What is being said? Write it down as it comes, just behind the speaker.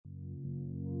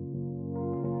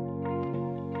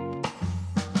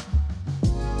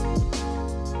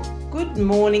Good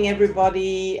morning,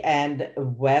 everybody, and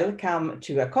welcome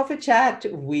to a coffee chat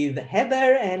with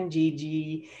Heather and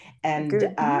Gigi. And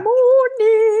good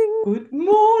morning. Good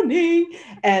morning.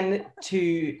 And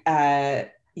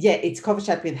it's coffee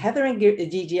chat with Heather and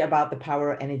Gigi about the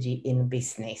power of energy in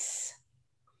business.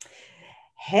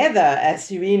 Heather,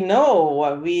 as we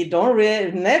know, we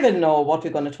never know what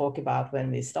we're going to talk about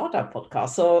when we start our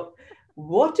podcast. So,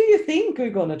 what do you think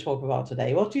we're going to talk about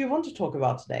today? What do you want to talk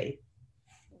about today?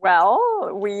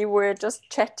 Well, we were just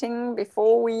chatting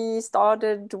before we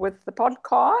started with the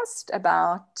podcast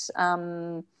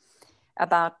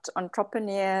about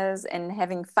entrepreneurs and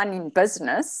having fun in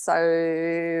business. So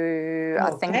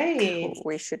I think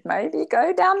we should maybe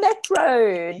go down that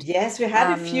road. Yes, we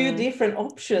had a few different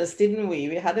options, didn't we?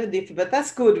 But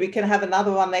that's good. We can have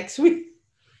another one next week.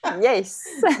 Yes.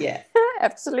 Yeah.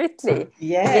 Absolutely.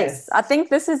 Yes. I think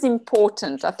this is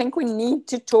important. I think we need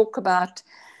to talk about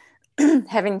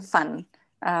having fun.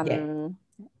 And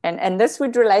this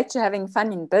would relate to having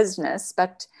fun in business,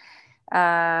 but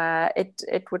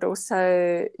it would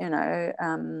also,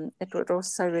 it would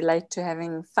also relate to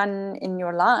having fun in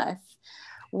your life,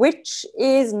 which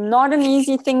is not an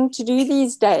easy thing to do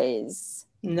these days.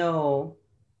 No,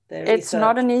 it's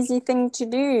not an easy thing to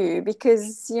do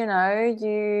because, the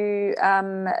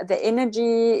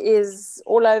energy is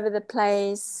all over the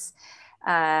place.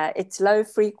 It's low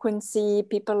frequency,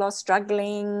 people are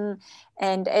struggling.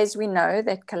 And as we know,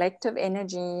 that collective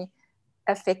energy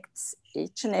affects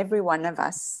each and every one of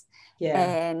us. Yeah.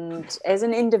 And as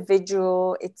an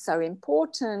individual, it's so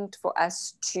important for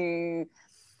us to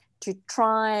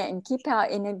try and keep our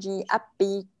energy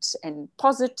upbeat and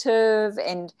positive.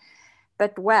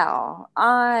 But wow,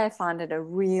 I find it a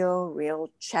real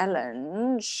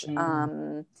challenge.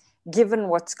 Given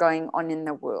what's going on in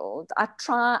the world. I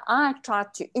try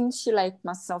to insulate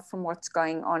myself from what's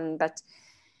going on, but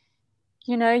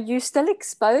you're still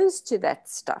exposed to that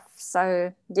stuff.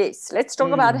 So yes, let's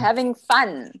talk about having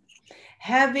fun.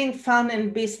 Having fun in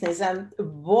business and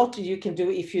what you can do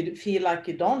if you feel like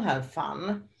you don't have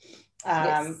fun.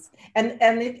 Yes. And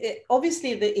it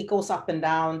obviously it goes up and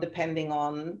down depending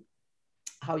on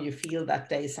how you feel that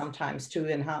day sometimes too,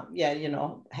 and how,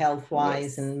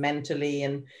 health-wise and mentally,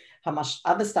 and how much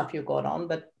other stuff you got on.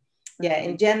 But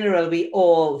in general, we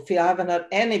all feel, I haven't had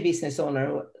any business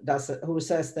owner who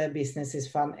says their business is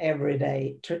fun every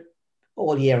day,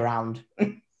 all year round.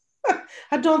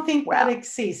 I don't think that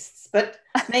exists, but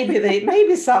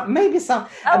maybe some.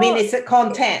 I mean, it's a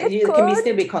content. You can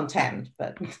still be content,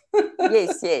 but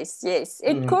yes.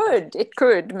 It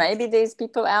could. Maybe there's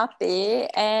people out there,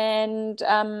 and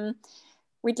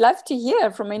we'd love to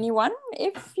hear from anyone.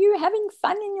 If you're having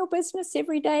fun in your business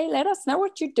every day, let us know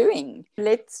what you're doing.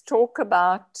 Let's talk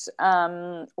about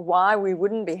why we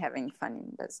wouldn't be having fun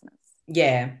in business.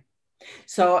 Yeah.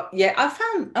 So I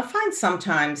find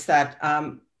sometimes that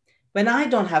when I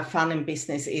don't have fun in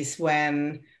business is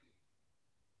when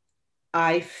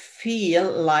I feel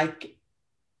like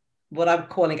what I'm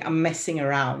calling I'm messing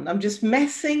around. I'm just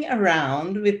messing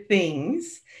around with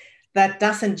things that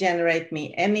doesn't generate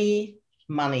me any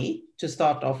money to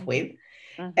start off with.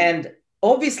 And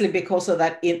obviously because of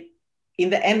that, in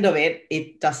the end of it,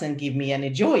 it doesn't give me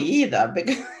any joy either,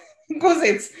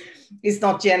 because it's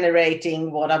not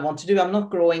generating what I want to do. I'm not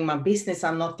growing my business.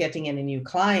 I'm not getting any new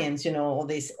clients, all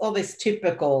this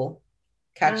typical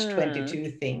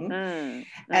catch-22 thing.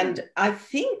 And I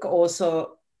think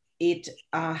also it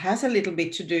has a little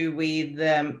bit to do with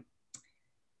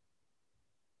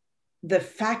the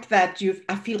fact that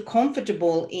I feel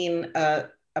comfortable in a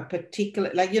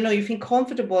particular, you feel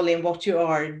comfortable in what you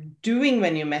are doing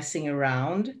when you're messing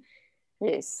around.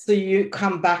 Yes. So you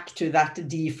come back to that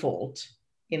default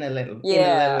in a little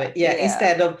way.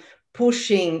 Instead of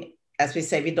pushing, as we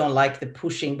say, we don't like the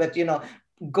pushing, but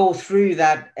go through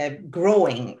that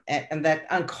growing and that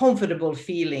uncomfortable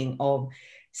feeling of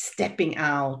stepping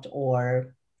out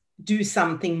or do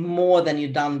something more than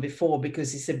you've done before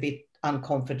because it's a bit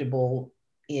uncomfortable,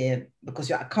 because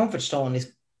your comfort zone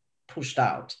is pushed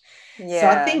out. So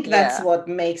I think that's what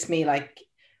makes me like,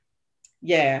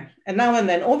 and now and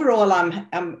then overall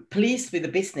I'm pleased with the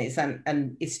business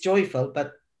and it's joyful,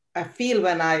 but I feel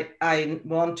when I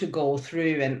want to go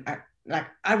through and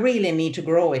I really need to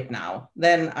grow it now,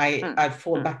 then I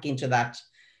fall back into that.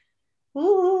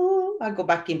 Ooh, I go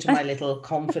back into my little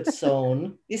comfort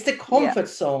zone. It's the comfort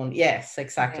zone. Yes,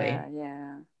 exactly.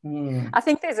 I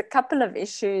think there's a couple of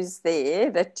issues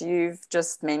there that you've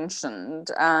just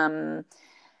mentioned.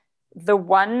 The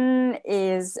one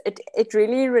is it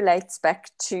really relates back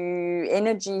to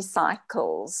energy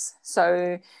cycles.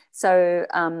 So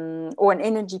or an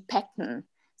energy pattern.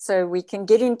 So we can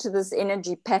get into this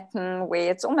energy pattern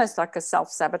where it's almost like a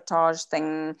self-sabotage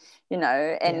thing, you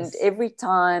know, and Yes. every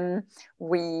time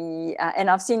we,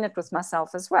 and I've seen it with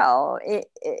myself as well,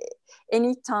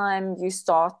 anytime you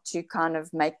start to kind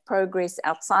of make progress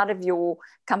outside of your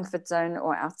comfort zone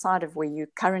or outside of where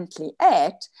you're currently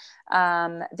at,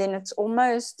 then it's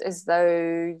almost as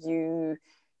though you,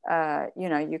 you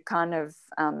know, you kind of,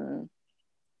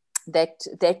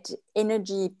 that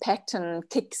energy pattern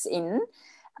kicks in,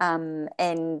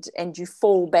 and you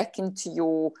fall back into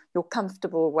your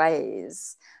comfortable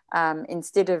ways,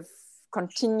 instead of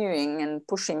continuing and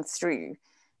pushing through,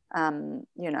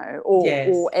 you know,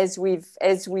 or as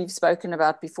we've spoken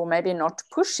about before, maybe not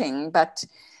pushing, but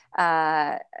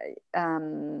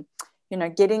you know,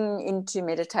 getting into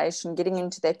meditation, getting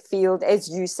into that field, as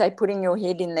you say, putting your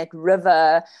head in that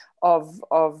river of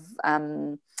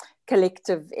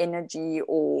collective energy,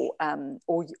 or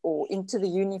into the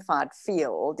unified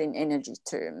field in energy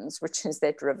terms, which is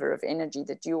that river of energy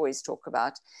that you always talk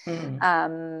about.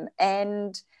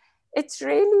 And it's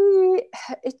really,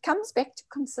 it comes back to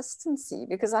consistency,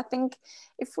 because I think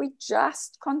if we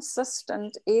just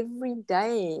consistent every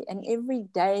day, and every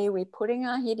day we're putting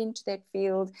our head into that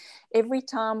field, every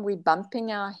time we're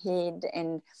bumping our head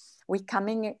and we're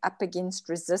coming up against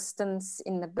resistance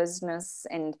in the business,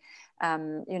 and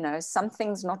you know,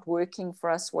 something's not working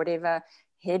for us, whatever,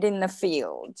 head in the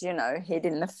field, you know, head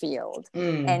in the field.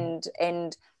 And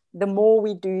the more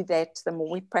we do that, the more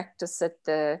we practice it,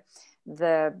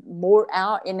 the more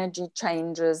our energy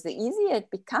changes, the easier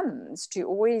it becomes to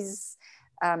always,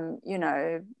 you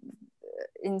know,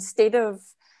 instead of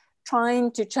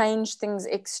trying to change things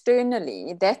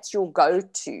externally, that's your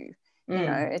go-to. You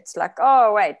know, it's like,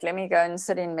 oh, wait, let me go and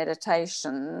sit in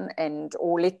meditation,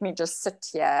 or let me just sit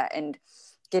here and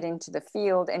get into the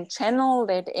field and channel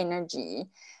that energy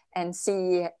and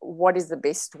see what is the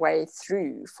best way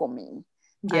through for me.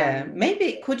 Yeah,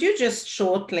 maybe could you just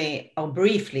shortly or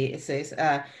briefly, it says,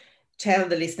 tell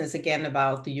the listeners again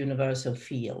about the universal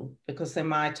field, because they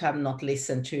might have not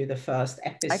listened to the first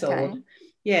episode. Okay.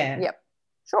 Yeah. Yep.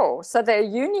 Sure. So the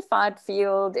unified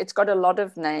field, it's got a lot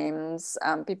of names.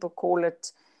 People call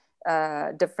it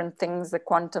different things: the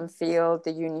quantum field,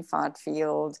 the unified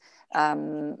field,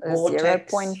 the 0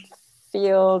 point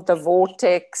field, the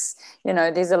vortex. You know,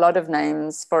 there's a lot of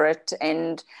names for it,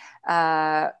 and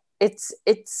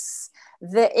it's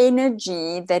the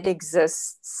energy that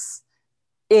exists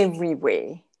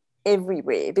everywhere,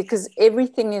 because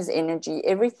everything is energy.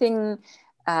 Everything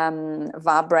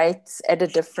vibrates at a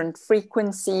different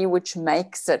frequency, which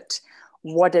makes it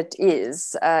what it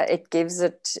is. It gives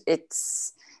it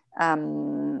its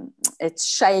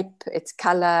shape, its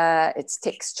color, its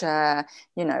texture.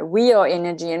 You know, we are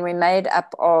energy, and we're made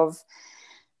up of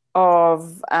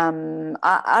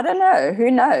I don't know, who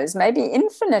knows, maybe an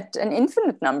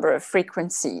infinite number of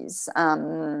frequencies,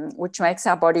 which makes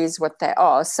our bodies what they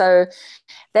are. So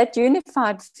that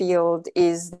unified field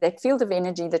is that field of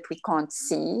energy that we can't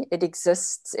see. It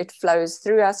exists, it flows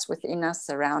through us, within us,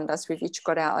 around us. We've each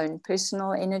got our own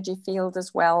personal energy field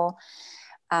as well.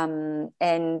 And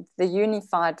the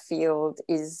unified field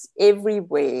is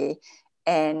everywhere,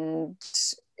 and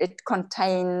it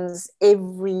contains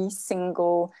every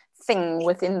single thing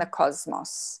within the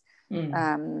cosmos.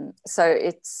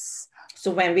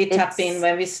 So when we tap in,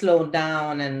 when we slow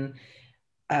down and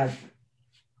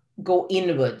go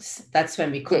inwards, that's when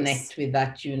we connect with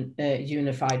that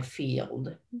unified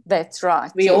field. That's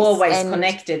right. We're always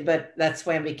connected, but that's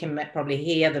when we can probably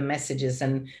hear the messages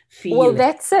and feel. Well,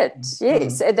 that's it.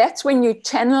 Yes. That's when you're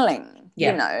channeling,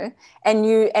 you know, and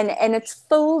it's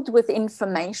filled with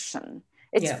information.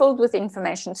 It's filled with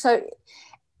information. So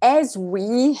as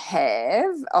we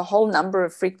have a whole number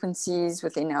of frequencies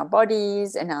within our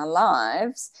bodies and our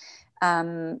lives,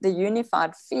 the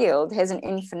unified field has an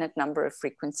infinite number of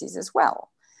frequencies as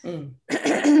well.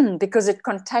 Because it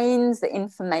contains the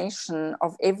information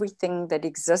of everything that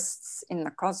exists in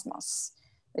the cosmos,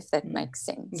 if that makes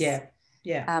sense.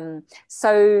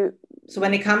 So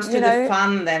when it comes to the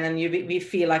fun then, and I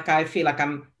feel like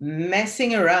I'm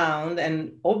messing around,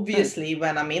 and obviously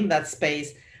when I'm in that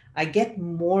space, I get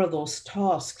more of those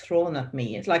tasks thrown at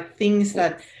me. It's like things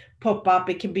that pop up.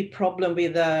 It can be problem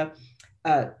with a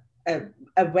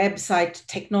website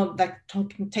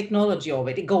technology of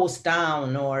it. It goes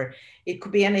down, or it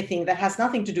could be anything that has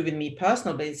nothing to do with me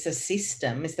personally, but it's a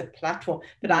system, it's the platform.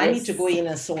 But I need to go in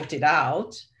and sort it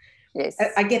out.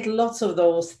 I get lots of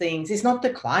those things. It's not the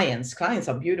clients. Clients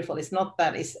are beautiful. It's not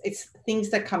that. It's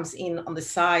things that comes in on the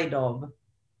side of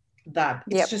that.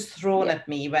 It's just thrown at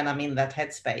me when I'm in that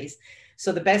headspace.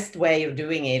 So the best way of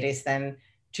doing it is then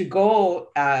to go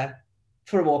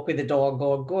for a walk with the dog,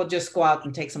 or just go out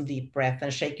and take some deep breath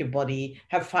and shake your body,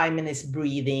 have 5 minutes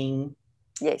breathing,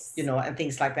 Yes. and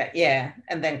things like that. Yeah.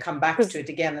 And then come back to it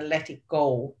again and let it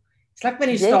go. It's like when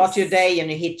you Yes. start your day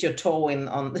and you hit your toe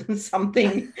on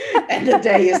something and the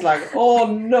day is like, oh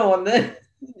no. And then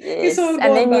yes. And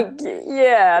then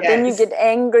then you get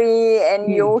angry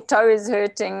and your toe is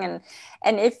hurting.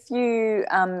 And if you,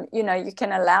 you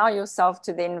can allow yourself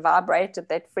to then vibrate at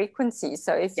that frequency.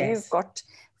 So if you've got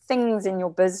things in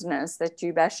your business that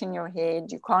you're bashing your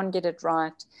head, you can't get it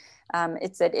right,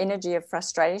 it's that energy of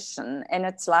frustration. And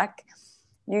it's like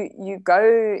you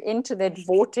go into that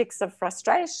vortex of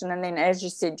frustration, and then, as you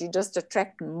said, you just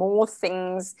attract more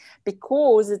things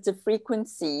because it's a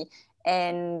frequency,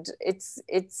 and it's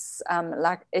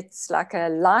like a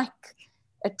like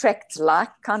attracts like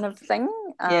kind of thing.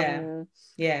 And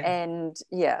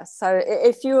so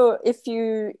if you're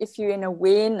in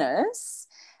awareness,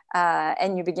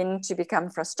 and you begin to become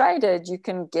frustrated, you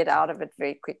can get out of it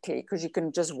very quickly, because you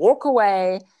can just walk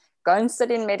away, go and sit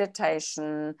in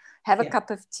meditation, have a cup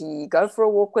of tea, go for a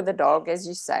walk with the dog, as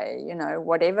you say,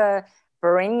 whatever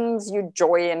brings you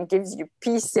joy and gives you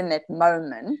peace in that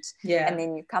moment. And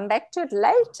then you come back to it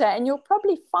later, and you'll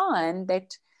probably find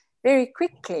that very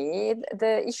quickly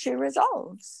the issue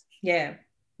resolves.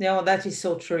 No, that is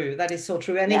so true. That is so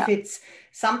true. And if it's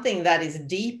something that is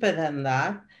deeper than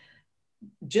that,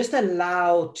 just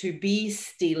allow to be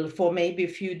still for maybe a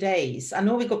few days. I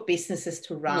know we got businesses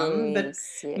to run, but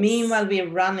meanwhile we're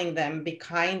running them, be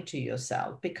kind to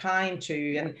yourself, be kind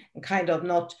to, and kind of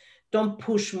don't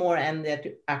push more and that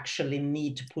you actually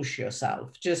need to push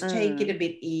yourself. Just take it a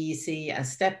bit easy and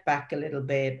step back a little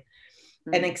bit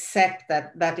and accept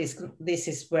that this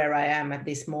is where I am at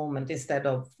this moment, instead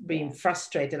of being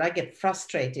frustrated. I get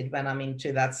frustrated when I'm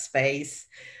into that space,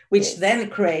 which then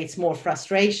creates more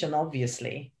frustration,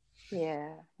 obviously.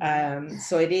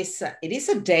 So it is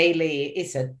a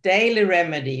daily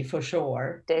remedy for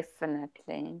sure.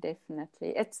 Definitely.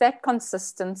 It's that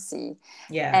consistency.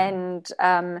 And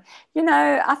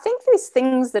I think there's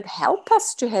things that help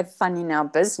us to have fun in our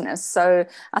business. So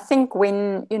I think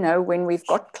when we've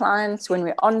got clients, when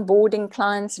we're onboarding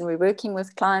clients and we're working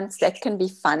with clients, that can be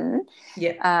fun.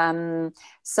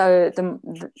 So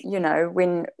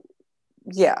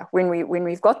when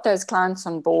we've got those clients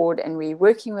on board and we're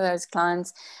working with those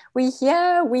clients,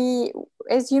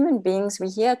 as human beings,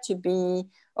 we're here to be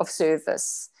of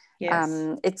service.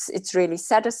 It's really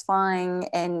satisfying,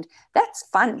 and that's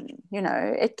fun.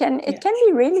 It can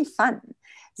be really fun.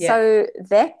 So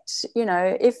that,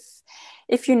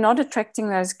 if you're not attracting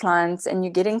those clients and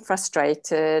you're getting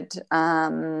frustrated,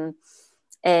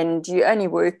 and you're only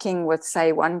working with,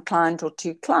 say, one client or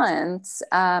two clients,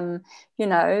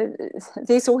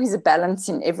 there's always a balance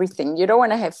in everything. You don't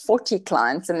want to have 40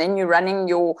 clients and then you're running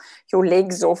your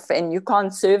legs off and you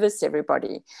can't service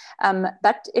everybody.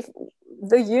 But if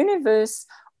the universe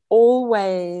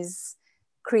always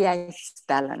creates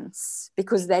balance,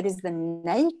 because that is the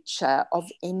nature of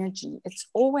energy. It's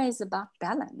always about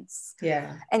balance.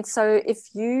 And so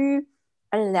if you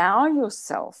allow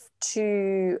yourself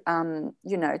to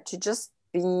to just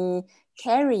be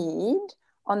carried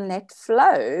on that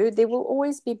flow, there will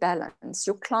always be balance.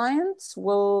 Your clients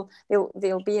there'll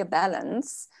be a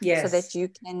balance, so that you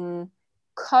can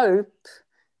cope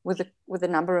with the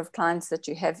number of clients that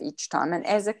you have each time. And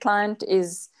as a client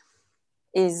is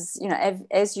as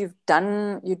you're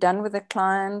done with a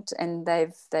client and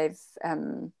they've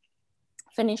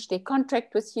finished their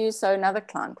contract with you, so another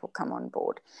client will come on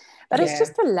board. But it's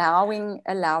just allowing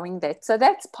that. So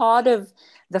that's part of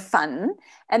the fun.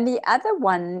 And the other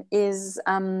one is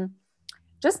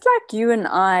just like you and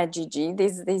I, Gigi,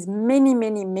 there's many,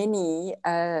 many, many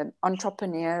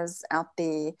entrepreneurs out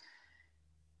there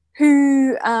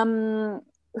who are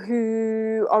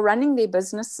running their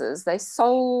businesses. They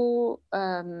sole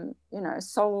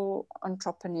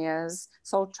entrepreneurs,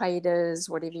 sole traders,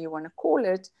 whatever you want to call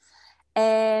it.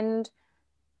 And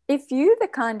if you're the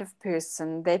kind of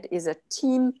person that is a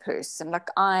team person, like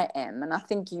I am, and I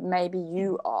think maybe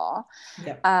you are,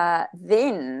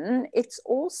 then it's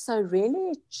also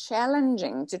really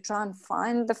challenging to try and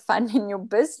find the fun in your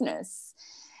business.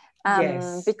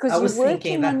 Because you're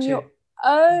working on your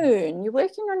own. You're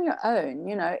working on your own.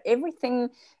 Everything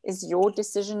is your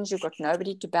decisions. You've got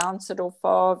nobody to bounce it off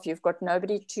of. You've got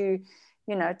nobody to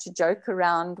joke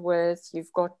around with.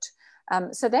 You've got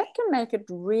so that can make it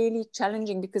really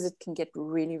challenging, because it can get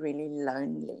really, really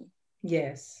lonely.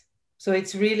 So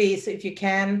it's really, so if you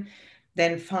can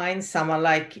then find someone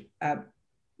like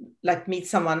like meet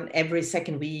someone every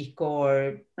second week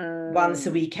or once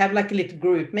a week, have like a little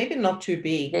group, maybe not too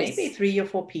big, maybe 3 or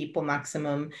 4 people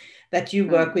maximum that you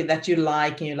work with, that you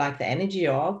like and you like the energy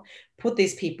of. Put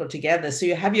these people together so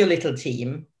you have your little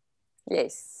team.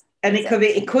 Yes. And exactly.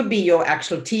 It could be your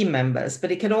actual team members,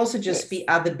 but it could also just be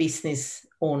other business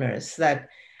owners that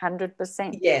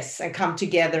 100%. Yes, and come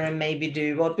together and maybe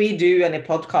do what we do in a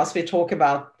podcast. We talk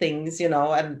about things, you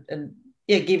know, and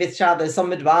give each other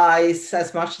some advice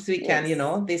as much as we can, you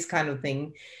know, this kind of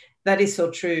thing. That is so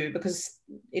true, because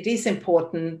it is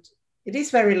important. It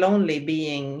is very lonely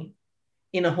being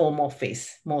in a home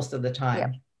office most of the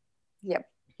time. Yep.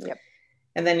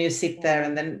 And then you sit there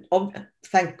and then,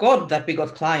 thank God that we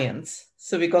got clients.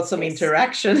 So we got some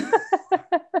interaction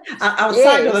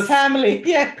outside of the family.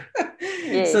 Yeah.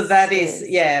 So that is,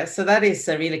 so that is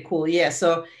really cool. Yeah.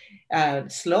 So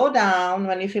slow down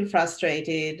when you feel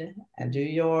frustrated and do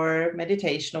your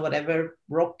meditation or whatever,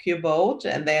 rock your boat.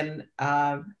 And then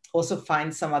also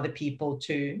find some other people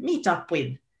to meet up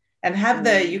with and have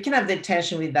you can have the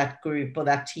attention with that group or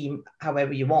that team,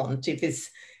 however you want. If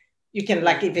it's, you can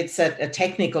like, if it's a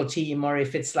technical team or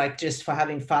if it's like just for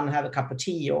having fun, have a cup of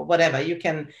tea or whatever, you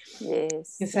can,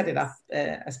 set it up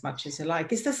as much as you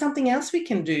like. Is there something else we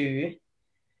can do?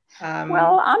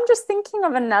 Well, I'm just thinking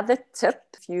of another tip.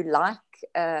 If you like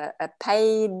a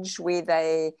page where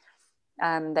they're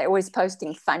always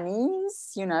posting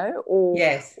funnies, you know, or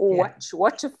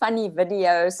watch a funny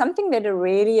video, something that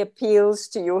really appeals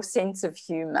to your sense of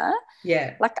humor.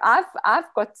 Yeah. Like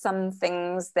I've got some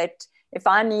things that if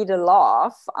I need a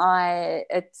laugh,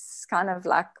 it's kind of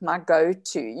like my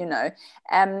go-to, you know.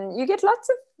 You get lots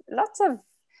of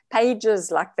pages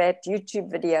like that,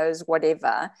 YouTube videos,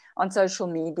 whatever, on social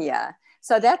media.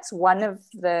 So that's one of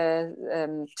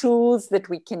the tools that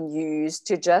we can use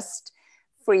to just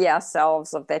free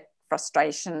ourselves of that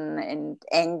frustration and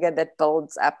anger that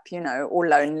builds up, you know, or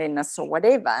loneliness or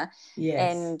whatever.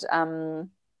 Yes.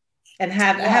 And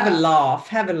have a laugh.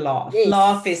 Yes.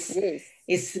 Laugh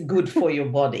is good for your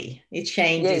body. It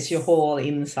changes your whole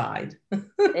inside.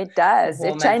 It does.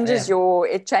 It changes your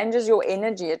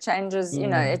energy. It changes, you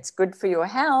know, it's good for your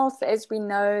health, as we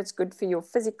know. It's good for your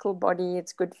physical body.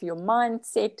 It's good for your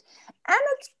mindset. And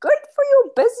it's good for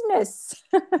your business.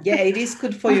 Yeah, it is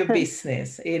good for your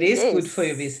business. It is good for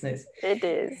your business. It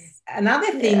is.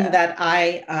 Another thing that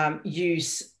I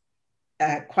use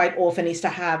quite often is to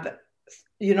have,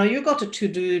 you know, you got a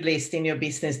to-do list in your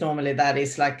business normally that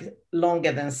is like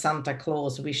longer than Santa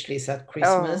Claus wish list at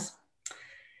Christmas.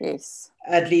 Yes.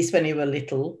 At least when you were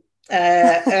little.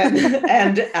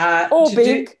 And or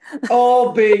big.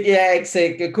 Big, yeah,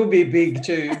 exactly. It could be big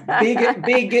too.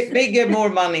 Bigger, more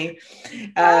money.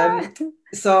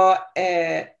 So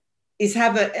is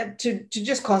have to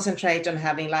just concentrate on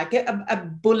having like a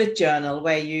bullet journal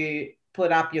where you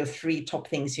put up your 3 top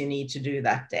things you need to do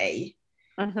that day.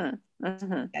 And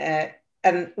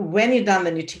when you're done,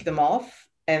 then you tick them off,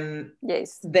 and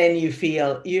then you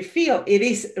feel it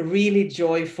is really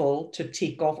joyful to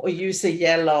tick off or use a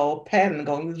yellow pen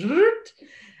going.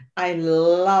 I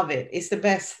love it. It's the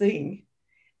best thing.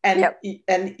 And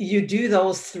you do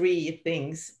those 3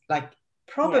 things, like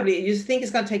probably you think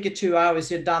it's going to take you 2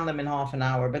 hours, you've done them in half an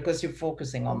hour because you're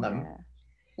focusing on them.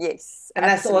 Yes. And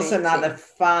absolutely. That's also another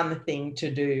fun thing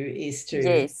to do, is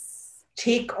to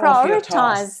tick off your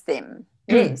tasks. Prioritize them.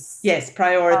 Yes,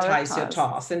 prioritize your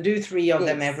tasks and do 3 of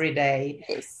them every day.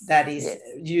 That is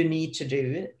you need to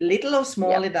do. Little or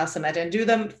small, it doesn't matter. And do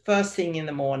them first thing in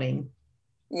the morning.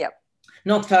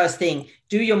 Not first thing.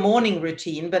 Do your morning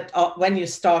routine, but when you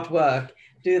start work,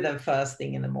 do them first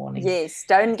thing in the morning. Yes,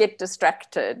 don't get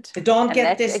distracted. Don't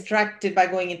get distracted by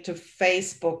going into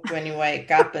Facebook when you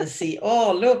wake up and see,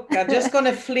 oh, look, I'm just going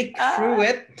to flick through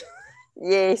it.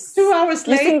 Yes. 2 hours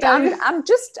later. You think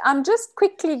I'm just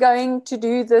quickly going to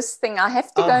do this thing. I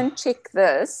have to go and check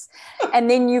this. And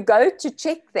then you go to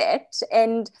check that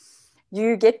and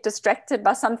you get distracted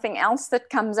by something else that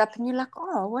comes up and you're like,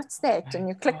 oh, what's that? And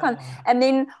you click on, and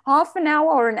then half an hour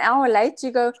or an hour later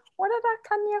you go, what did I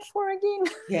come here for again?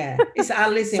 Yeah, it's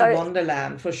Alice in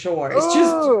Wonderland for sure. It's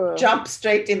just jump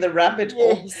straight in the rabbit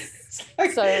hole.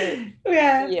 Like,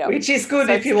 which is good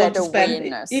if you want to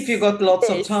spend, if you got lots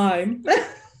of time. So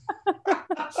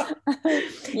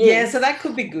that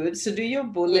could be good. So do your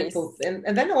bullet books, and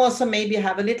then also maybe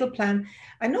have a little plan.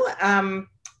 I know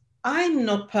I'm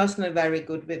not personally very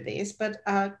good with this, but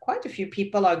quite a few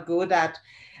people are good at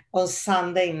on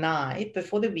Sunday night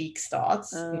before the week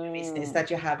starts in your business,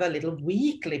 that you have a little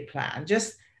weekly plan.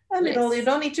 Just a little, you Yes.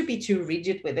 don't need to be too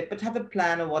rigid with it, but have a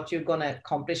plan of what you're going to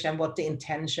accomplish and what the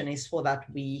intention is for that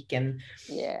week.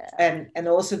 Yeah. And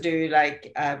also do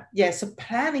like, so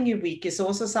planning your week is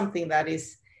also something that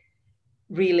is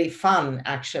really fun,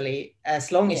 actually,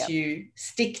 as long as Yeah. you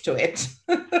stick to it.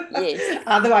 Yes.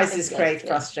 Otherwise it's great Exactly.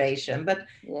 frustration. But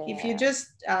if you Yeah. just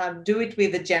do it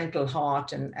with a gentle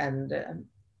heart and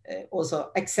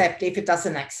also accept if it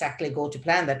doesn't exactly go to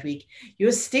plan that week,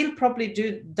 you're still probably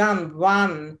done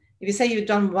one. If you say you've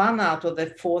done one out of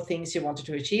the 4 things you wanted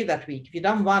to achieve that week, if you've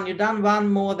done one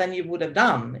more than you would have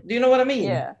done. Do you know what I mean?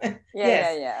 Yeah. Yeah. Yes.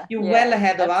 Yeah. Yeah. You're well Yeah.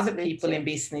 ahead of other people in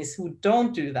Absolutely. business who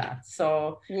don't do that.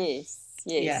 So Yes.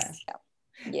 yeah. Yes. Yeah.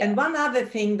 Yeah. And one other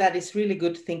thing that is really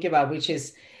good to think about, which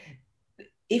is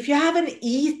if you haven't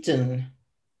eaten,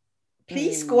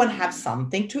 please go and have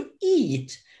something to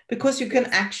eat, because you can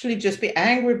actually just be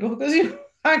angry because you're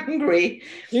hungry.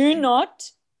 Do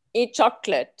not eat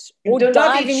chocolate or Do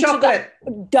not eat chocolate.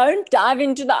 Don't dive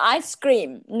into the ice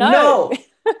cream. No. No.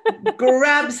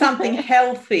 Grab something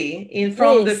healthy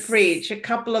from the fridge, a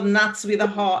couple of nuts with a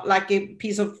heart, like a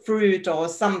piece of fruit or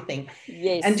something, and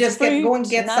Yes. just go and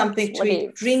get Nuts, something to whatever.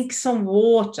 eat. Drink some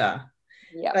water.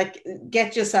 Yeah. Like,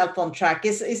 get yourself on track.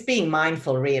 It's being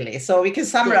mindful, really. So we can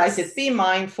summarize it: be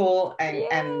mindful and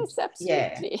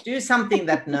absolutely. do something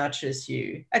that nurtures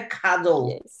you. A cuddle,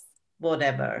 Yes.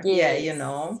 whatever. Yes,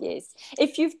 yes.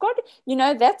 If you've got,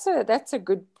 that's a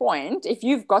good point. If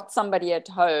you've got somebody at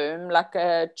home, like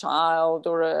a child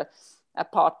or a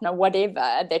partner,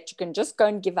 whatever, that you can just go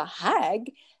and give a hug,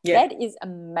 that is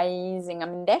amazing. I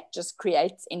mean, that just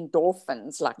creates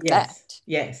endorphins like that.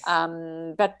 Yes.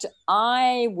 But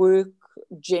I work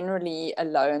generally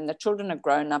alone. The children are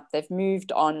grown up. They've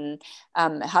moved on.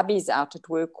 Hubby's out at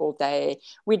work all day.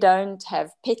 We don't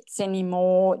have pets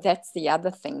anymore. That's the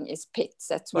other thing, is pets.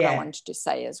 That's what I wanted to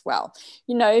say as well.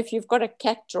 If you've got a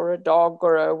cat or a dog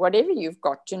or a whatever you've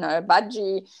got, a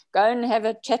budgie, go and have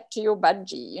a chat to your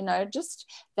budgie.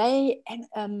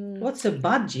 What's a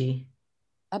budgie?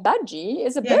 A budgie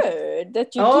is a bird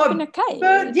that you keep in a cage.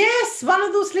 Bird. Yes, one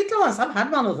of those little ones. I've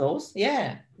had one of those.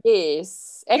 Yeah.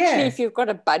 Yes. Actually, if you've got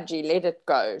a budgie, let it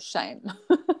go. Shame.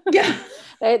 Yeah.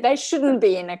 They shouldn't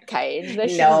be in a cage. They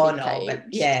shouldn't be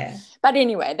caged. But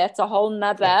anyway, that's a whole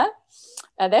nother.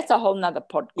 That's a whole nother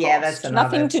podcast. Yeah, that's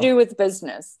nothing to do with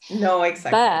business. No,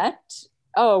 exactly. But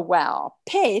oh wow,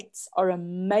 pets are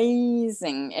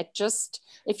amazing.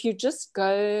 If you just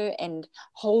go and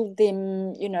hold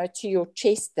them, to your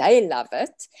chest, they love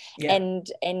it.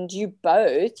 And you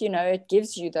both, it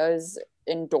gives you those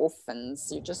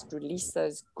endorphins. You just release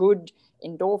those good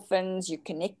endorphins. You're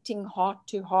connecting heart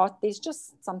to heart. There's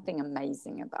just something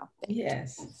amazing about that.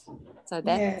 Yes. So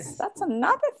that's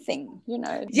another thing,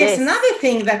 Yes, another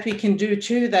thing that we can do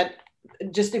too, that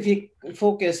just if you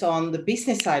focus on the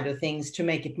business side of things to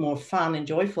make it more fun and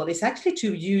joyful, is actually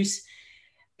to use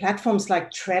platforms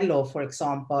like Trello, for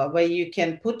example, where you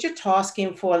can put your task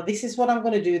in for, this is what I'm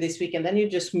going to do this week, and then you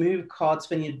just move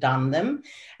cards when you've done them.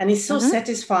 And it's so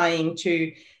satisfying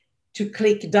to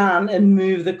click done and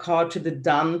move the card to the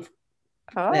done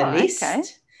list. Okay.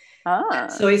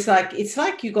 So it's like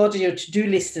you got your to-do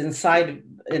list inside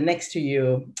next to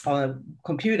you on a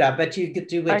computer, but you could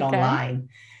do it online.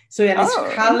 So it's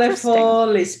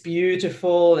colorful, it's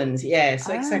beautiful, and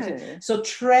exactly. So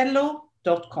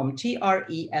Trello.com,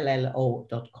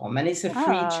 Trello.com, and it's a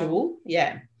free tool.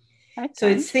 So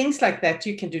it's things like that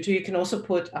you can do too. You can also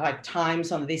put like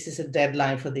times on, this is a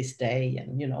deadline for this day,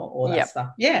 and all that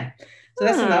stuff. So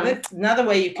that's another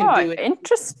way you can do it.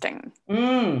 Interesting.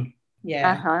 So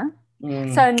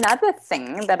another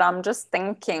thing that I'm just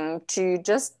thinking to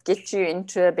just get you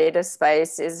into a better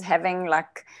space is having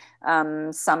like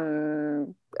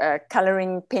some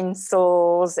coloring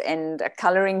pencils and a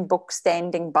coloring book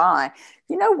standing by.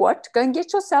 You know what? Go and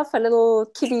get yourself a little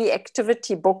kiddie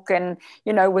activity book, and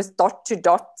with dot to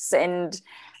dots and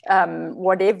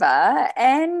whatever.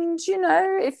 And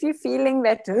if you're feeling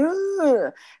that,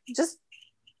 just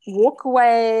walk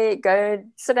away, go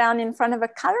sit down in front of a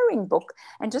coloring book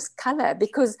and just color,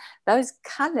 because those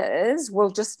colors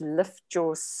will just lift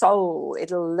your soul.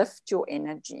 It'll lift your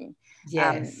energy.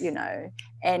 And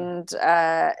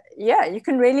you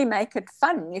can really make it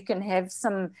fun. You can have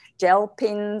some gel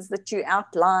pens that you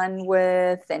outline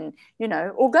with, and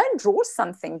or go and draw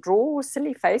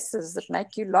silly faces that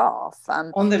make you laugh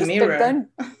on the mirror.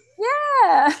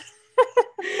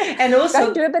 And also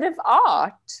go do a bit of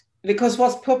art. Because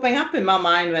what's popping up in my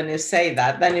mind when you say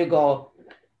that, then you go,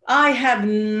 I have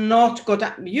not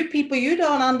got, you people, you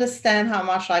don't understand how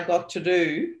much I got to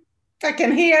do. I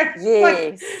can hear.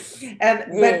 Yes.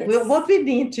 But what we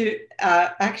need to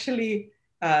actually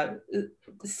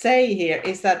say here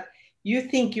is that you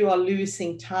think you are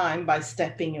losing time by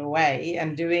stepping away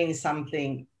and doing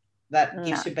something that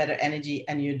gives you better energy,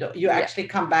 and you actually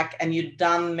come back and you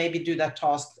maybe do that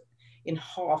task in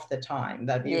half the time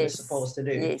that you were supposed to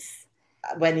do. Yes.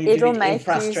 When you do it in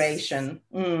frustration.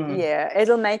 Yeah,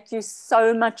 it'll make you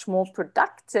so much more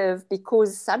productive,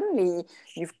 because suddenly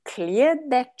you've cleared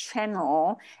that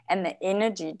channel and the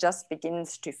energy just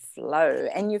begins to flow,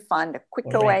 and you find a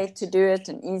quicker way to do it,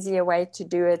 an easier way to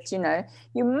do it.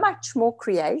 You're much more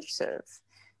creative.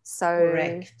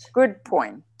 So good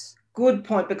point. Good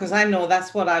point, because I know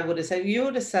that's what I would have said. You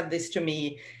would have said this to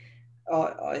me,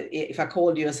 if I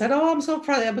called you and said, "Oh, I'm so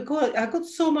proud. I got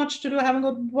so much to do. I haven't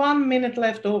got 1 minute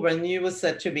left over," and you would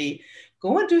said to me,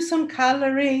 "Go and do some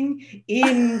coloring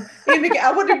in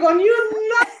I would have gone, "You're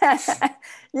nuts."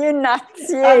 You're nuts.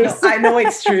 Yes. I know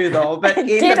it's true though, but in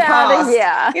the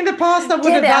past, I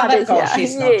would have done that. God,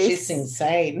 she's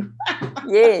insane.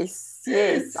 Yes. So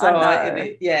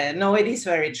it is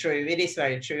very true. It is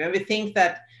very true, and we think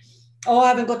that, I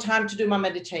haven't got time to do my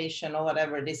meditation or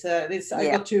whatever it is. I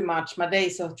got too much. My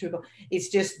days are too. It's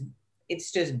just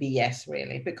BS,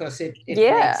 really, because it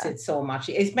makes it so much.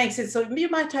 It makes it so you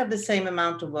might have the same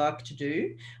amount of work to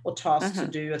do, or tasks to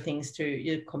do, or things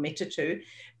you're committed to,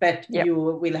 but you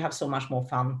will have so much more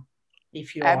fun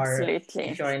if you're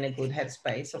in a good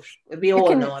headspace. We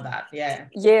all know that.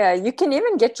 Yeah, you can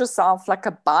even get yourself like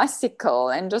a bicycle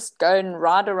and just go and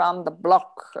ride around the block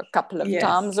a couple of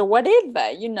times or whatever.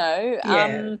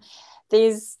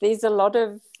 There's a lot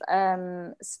of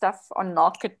stuff on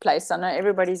Marketplace. I know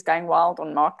everybody's going wild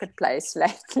on Marketplace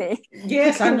lately.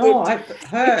 Yes, I know. I've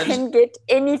heard. You can get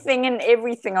anything and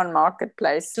everything on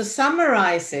Marketplace. To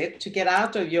summarize it, to get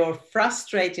out of your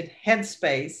frustrated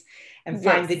headspace and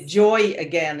find the joy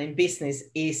again in business,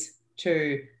 is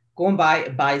to go and buy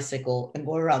a bicycle and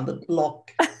go around the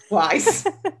block twice.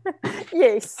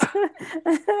 Yes.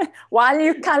 While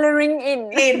you're coloring in.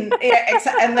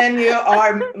 And then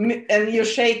you're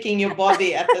shaking your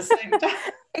body at the same time.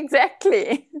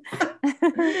 Exactly.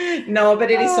 No, but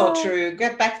it is so true.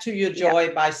 Get back to your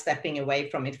joy by stepping away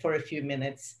from it for a few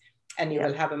minutes, and you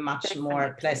will have a much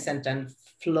more pleasant and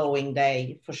flowing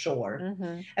day for sure.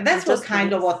 And that's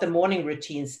what the morning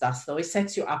routines does, though. It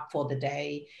sets you up for the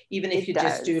day, even if you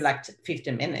just do like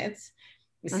 15 minutes.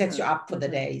 It sets you up for the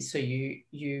day, so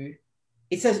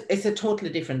it's a totally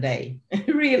different day.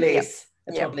 It really is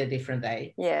a totally different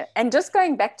day. Yeah, and just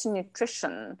going back to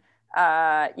nutrition,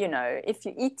 if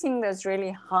you're eating those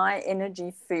really high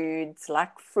energy foods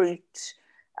like fruit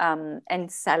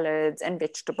and salads and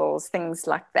vegetables, things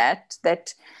like that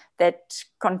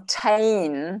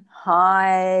contain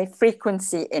high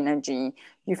frequency energy,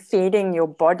 you're feeding your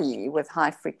body with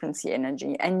high frequency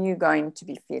energy, and you're going to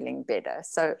be feeling better.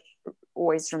 So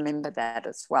always remember that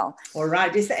as well. All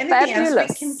right. Is there anything else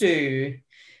we can do?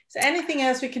 Is there anything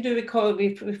else we can do before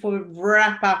we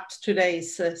wrap up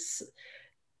today's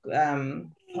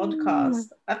podcast?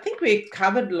 I think we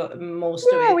covered most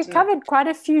of it. Yeah, we covered quite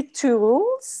a few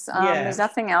tools. There's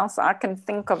nothing else I can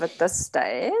think of at this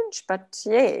stage, but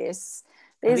yes.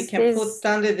 We can put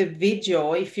under the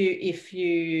video, if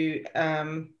you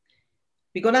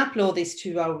we're going to upload this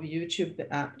to our YouTube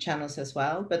channels as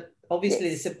well, but obviously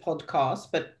it's a podcast,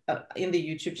 but in the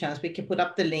YouTube channels, we can put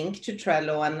up the link to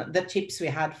Trello and the tips we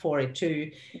had for it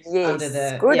too.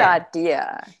 Yes, good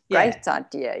idea. Great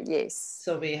idea, yes.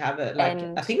 So we have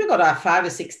I think we've got our 5 or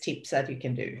 6 tips that you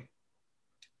can do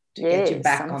to get you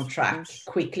back on track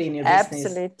quickly in your business.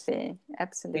 Absolutely.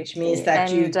 Which means that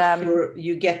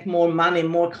you get more money,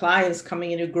 more clients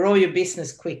coming in, you grow your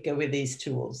business quicker with these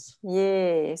tools.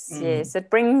 Yes. It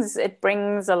brings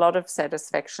a lot of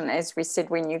satisfaction, as we said,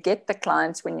 when you get the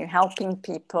clients, when you're helping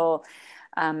people,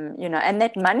 and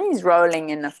that money's rolling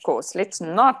in, of course. Let's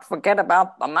not forget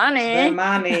about the money. The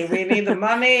money. We need the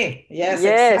money. Yes,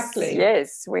 exactly.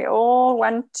 Yes. We all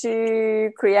want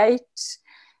to create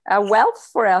wealth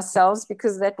for ourselves,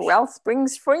 because that wealth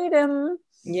brings freedom.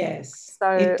 Yes,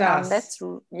 so it does. That's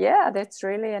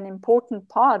really an important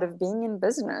part of being in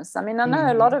business. I mean, I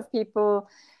know a lot of people,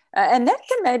 and that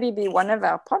can maybe be one of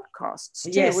our podcasts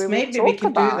too. Yes, maybe we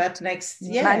can do that next.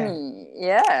 Money,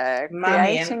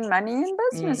 creating money in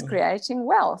business, creating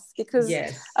wealth, because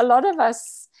a lot of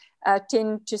us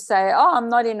tend to say, "Oh, I'm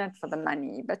not in it for the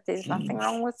money," but there's nothing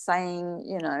wrong with saying,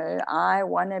 I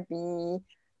want to be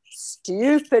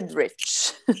stupid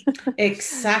rich.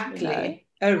 Exactly.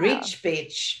 A rich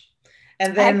bitch.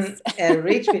 And then a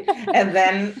rich bitch. And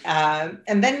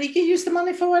then you can use the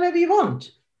money for whatever you want.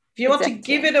 If you want to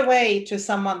give it away to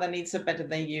someone that needs it better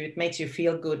than you, it makes you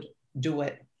feel good, do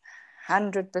it.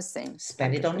 100%.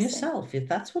 Spend it on yourself if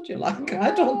that's what you like.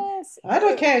 Yes. I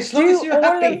don't care as long as you're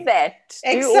happy. Do all of that.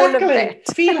 Exactly. Do all of that.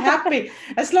 Feel happy.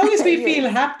 As long as we Yes. feel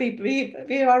happy,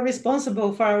 we are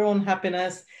responsible for our own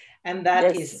happiness, and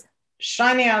that is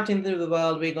shining out into the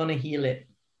world. We're going to heal it.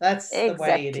 That's the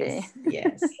way it is.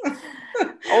 Yes.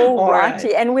 All righty.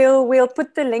 Right. And we'll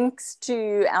put the links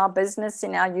to our business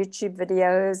in our YouTube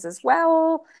videos as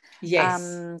well. Yes.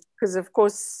 Because of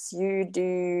course you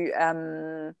do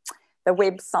the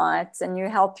websites, and you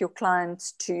help your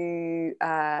clients to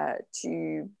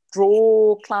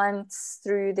draw clients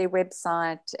through their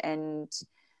website. And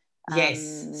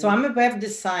yes. So I'm a web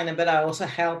designer, but I also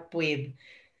help with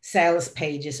sales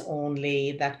pages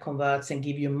only that converts and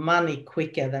give you money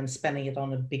quicker than spending it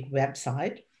on a big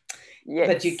website. Yes.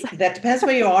 But that depends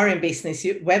where you are in business.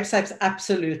 Websites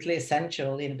absolutely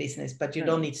essential in business, but you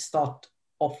don't need to start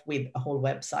off with a whole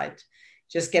website.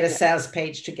 Just get a sales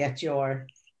page to get your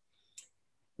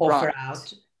offer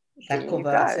out that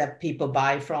converts, that people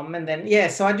buy from. And then,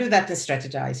 so I do that and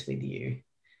strategize with you.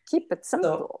 Keep it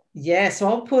simple. So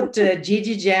I'll put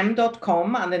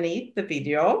gigigem.com underneath the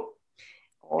video.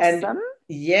 Awesome. And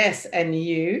yes, and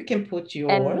you can put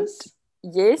yours.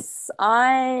 And yes,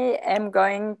 I am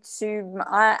going to,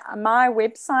 my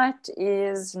website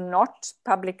is not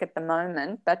public at the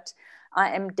moment, but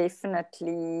I am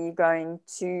definitely going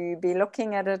to be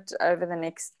looking at it over the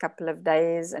next couple of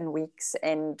days and weeks,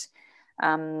 and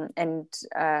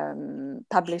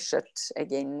publish it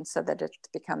again so that it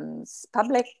becomes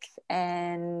public.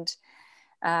 And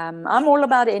I'm all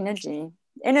about energy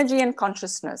and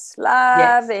consciousness.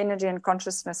 Love the energy and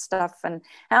consciousness stuff, and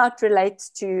how it relates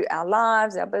to our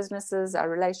lives, our businesses, our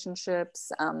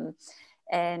relationships,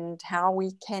 and how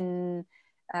we can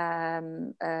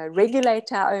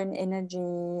regulate our own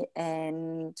energy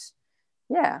and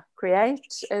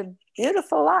create a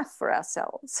beautiful life for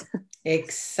ourselves.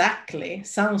 Exactly.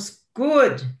 Sounds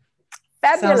good.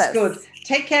 Fabulous. Sounds good.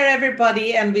 Take care,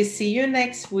 everybody, and we see you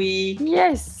next week.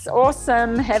 Yes,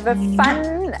 awesome. Have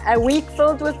a week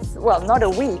filled with, well, not a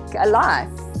week, a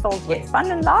life filled with fun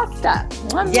and laughter.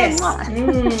 Yes.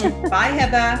 Bye,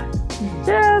 Heather.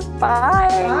 Cheers. Bye.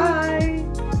 Bye.